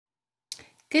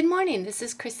Good morning, this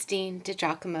is Christine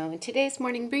DiGiacomo, and today's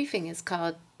morning briefing is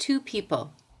called Two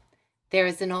People. There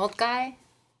is an old guy,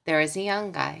 there is a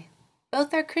young guy.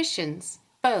 Both are Christians,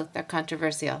 both are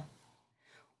controversial.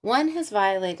 One has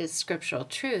violated scriptural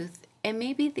truth, and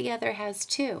maybe the other has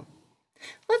too.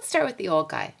 Let's start with the old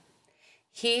guy.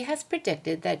 He has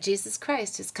predicted that Jesus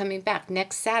Christ is coming back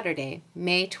next Saturday,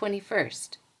 May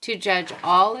 21st, to judge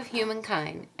all of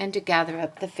humankind and to gather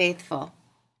up the faithful.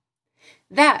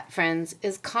 That, friends,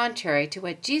 is contrary to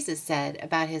what Jesus said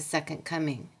about his second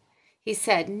coming. He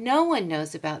said, "No one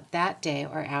knows about that day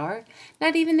or hour,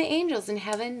 not even the angels in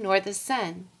heaven nor the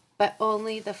Son, but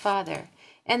only the Father."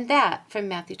 And that from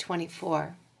Matthew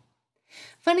 24.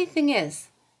 Funny thing is,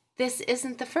 this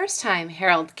isn't the first time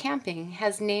Harold Camping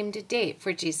has named a date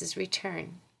for Jesus'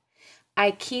 return.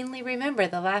 I keenly remember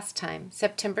the last time,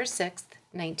 September 6th,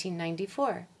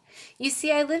 1994. You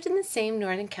see, I lived in the same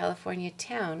Northern California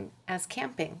town as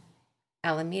Camping,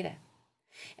 Alameda,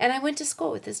 and I went to school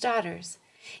with his daughters.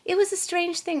 It was a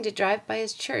strange thing to drive by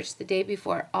his church the day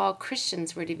before all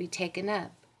Christians were to be taken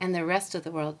up and the rest of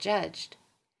the world judged.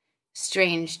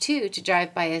 Strange, too, to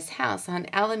drive by his house on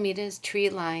Alameda's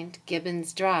tree-lined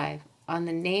Gibbons Drive on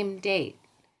the named date,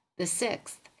 the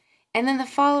 6th, and then the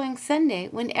following Sunday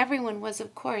when everyone was,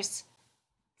 of course,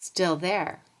 still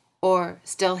there, or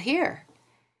still here.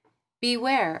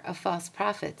 Beware of false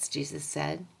prophets, Jesus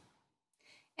said.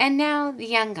 And now the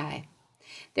young guy.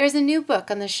 There's a new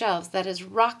book on the shelves that is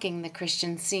rocking the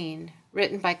Christian scene,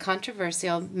 written by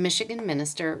controversial Michigan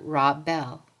minister Rob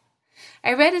Bell.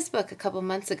 I read his book a couple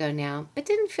months ago now, but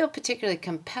didn't feel particularly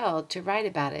compelled to write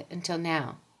about it until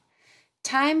now.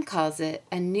 Time calls it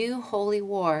a new holy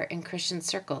war in Christian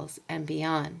circles and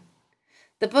beyond.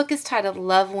 The book is titled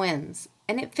Love Wins,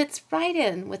 and it fits right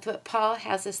in with what Paul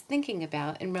has us thinking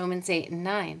about in Romans 8 and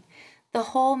 9, the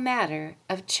whole matter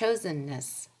of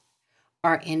chosenness.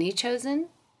 Are any chosen?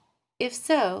 If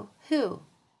so, who?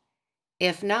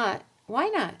 If not, why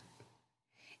not?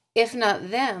 If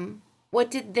not them,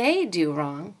 what did they do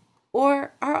wrong?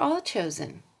 Or are all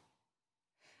chosen?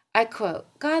 I quote,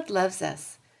 "God loves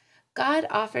us. God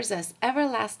offers us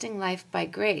everlasting life by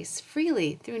grace,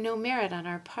 freely, through no merit on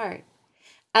our part,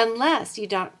 unless you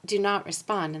do not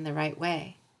respond in the right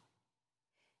way.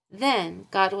 Then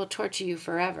God will torture you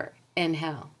forever in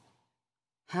hell."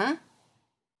 Huh?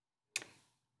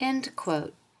 End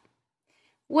quote.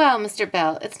 Well, Mr.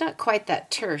 Bell, it's not quite that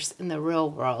terse in the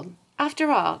real world.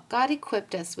 After all, God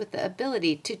equipped us with the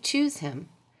ability to choose Him,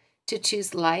 to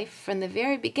choose life from the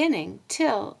very beginning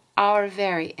till our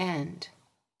very end.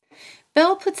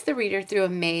 Bell puts the reader through a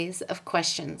maze of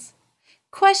questions.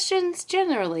 Questions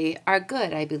generally are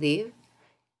good, I believe.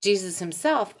 Jesus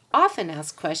himself often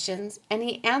asked questions, and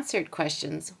he answered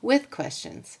questions with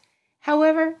questions.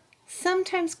 However,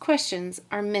 sometimes questions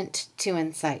are meant to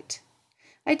incite.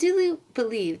 I do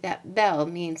believe that Bell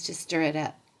means to stir it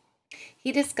up.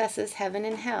 He discusses heaven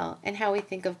and hell and how we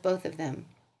think of both of them.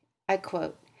 I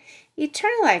quote,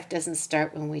 "Eternal life doesn't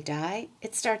start when we die.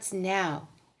 It starts now.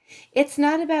 It's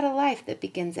not about a life that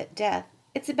begins at death.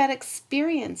 It's about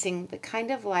experiencing the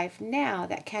kind of life now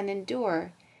that can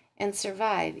endure and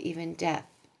survive even death."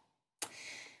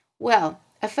 Well,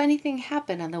 a funny thing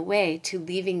happened on the way to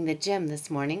leaving the gym this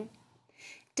morning.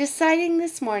 Deciding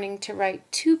this morning to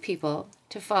write two people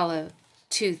to follow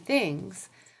two things,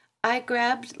 I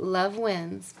grabbed Love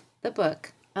Wins, the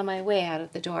book, on my way out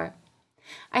of the door.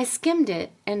 I skimmed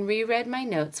it and reread my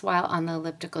notes while on the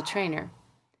elliptical trainer.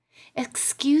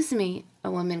 "Excuse me,"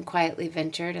 a woman quietly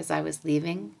ventured as I was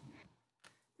leaving.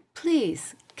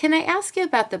 "Please, can I ask you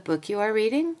about the book you are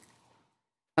reading?"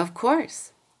 "Of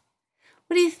course."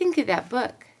 "What do you think of that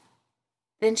book?"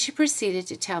 Then she proceeded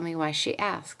to tell me why she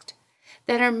asked.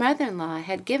 That her mother-in-law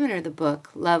had given her the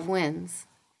book, Love Wins,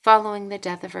 following the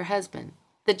death of her husband,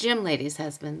 the gym lady's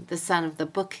husband, the son of the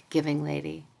book-giving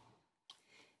lady.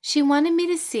 She wanted me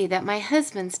to see that my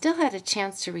husband still had a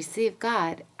chance to receive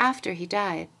God after he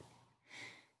died.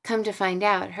 Come to find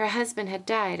out, her husband had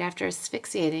died after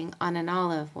asphyxiating on an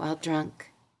olive while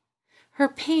drunk. Her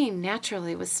pain,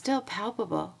 naturally, was still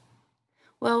palpable.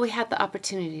 Well, we had the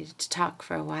opportunity to talk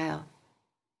for a while.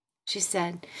 She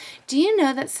said, "Do you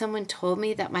know that someone told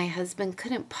me that my husband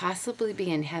couldn't possibly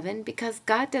be in heaven because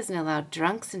God doesn't allow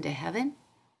drunks into heaven?"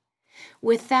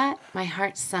 With that, my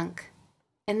heart sunk,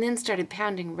 and then started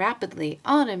pounding rapidly,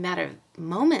 all in a matter of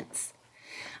moments.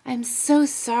 "I am so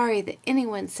sorry that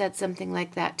anyone said something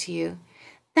like that to you.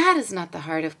 That is not the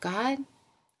heart of God."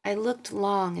 I looked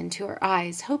long into her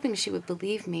eyes, hoping she would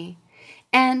believe me.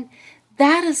 "And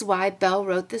that is why Bell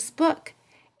wrote this book.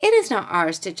 It is not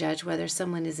ours to judge whether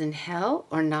someone is in hell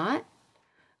or not."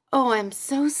 "Oh, I'm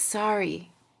so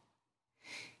sorry."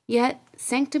 Yet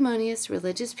sanctimonious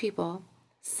religious people,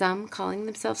 some calling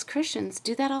themselves Christians,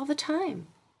 do that all the time.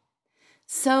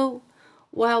 So,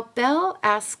 while Bell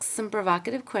asks some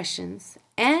provocative questions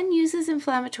and uses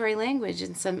inflammatory language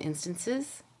in some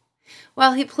instances,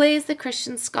 while he plays the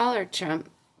Christian scholar trump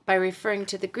by referring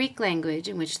to the Greek language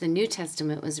in which the New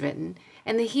Testament was written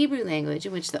and the Hebrew language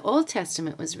in which the Old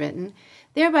Testament was written,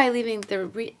 thereby leaving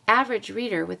the average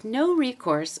reader with no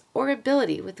recourse or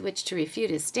ability with which to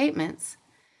refute his statements,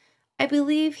 I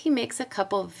believe he makes a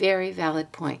couple very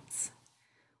valid points.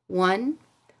 One,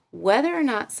 whether or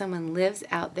not someone lives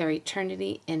out their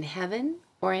eternity in heaven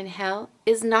or in hell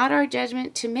is not our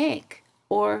judgment to make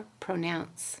or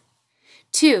pronounce.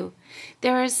 Two,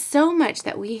 there is so much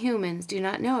that we humans do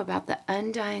not know about the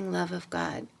undying love of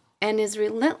God and his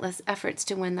relentless efforts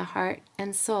to win the heart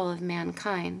and soul of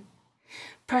mankind.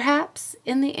 Perhaps,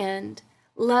 in the end,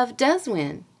 love does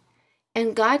win,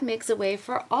 and God makes a way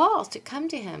for all to come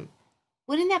to him.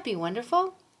 Wouldn't that be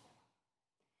wonderful?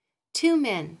 Two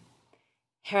men,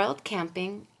 Harold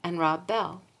Camping and Rob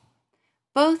Bell,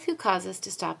 both who cause us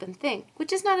to stop and think,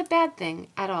 which is not a bad thing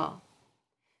at all.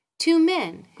 Two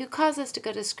men who cause us to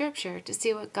go to Scripture to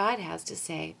see what God has to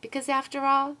say, because after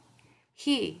all,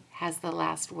 he has the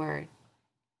last word.